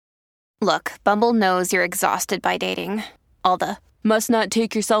Look, Bumble knows you're exhausted by dating. All the, must not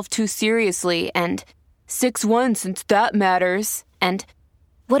take yourself too seriously, and 6'1" since that matters, and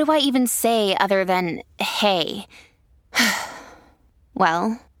what do I even say other than, hey?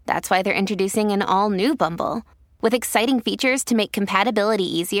 Well, that's why they're introducing an all-new Bumble, with exciting features to make compatibility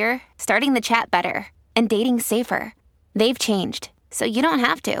easier, starting the chat better, and dating safer. They've changed, so you don't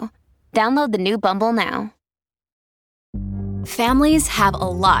have to. Download the new Bumble now. Families have a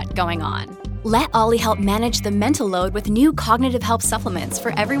lot going on. Let Ollie help manage the mental load with new cognitive help supplements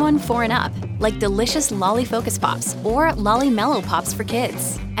for everyone 4 and up, like delicious Lolly Focus Pops or Lolly Mellow Pops for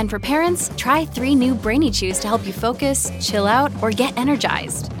kids. And for parents, try 3 new Brainy Chews to help you focus, chill out, or get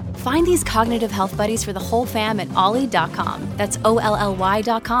energized. Find these cognitive health buddies for the whole fam at ollie.com. That's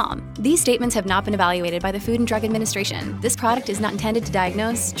OLLY.com. These statements have not been evaluated by the Food and Drug Administration. This product is not intended to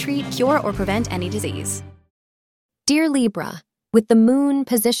diagnose, treat, cure, or prevent any disease. Dear Libra, with the moon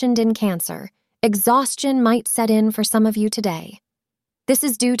positioned in Cancer, exhaustion might set in for some of you today. This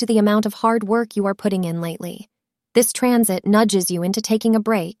is due to the amount of hard work you are putting in lately. This transit nudges you into taking a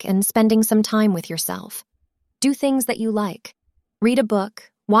break and spending some time with yourself. Do things that you like. Read a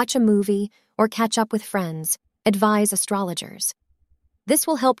book, watch a movie, or catch up with friends, advise astrologers. This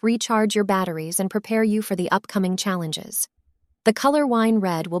will help recharge your batteries and prepare you for the upcoming challenges. The color wine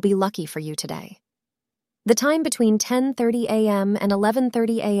red will be lucky for you today. The time between 10:30 a.m. and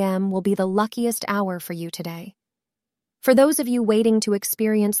 11:30 a.m. will be the luckiest hour for you today. For those of you waiting to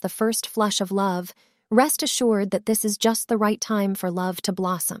experience the first flush of love, rest assured that this is just the right time for love to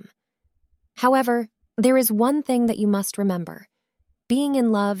blossom. However, there is one thing that you must remember. Being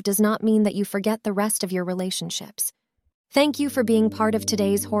in love does not mean that you forget the rest of your relationships. Thank you for being part of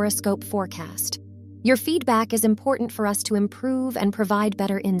today's horoscope forecast. Your feedback is important for us to improve and provide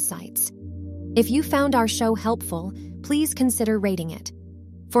better insights. If you found our show helpful, please consider rating it.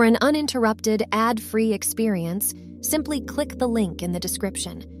 For an uninterrupted, ad-free experience, simply click the link in the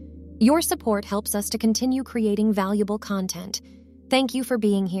description. Your support helps us to continue creating valuable content. Thank you for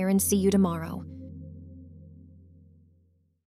being here and see you tomorrow.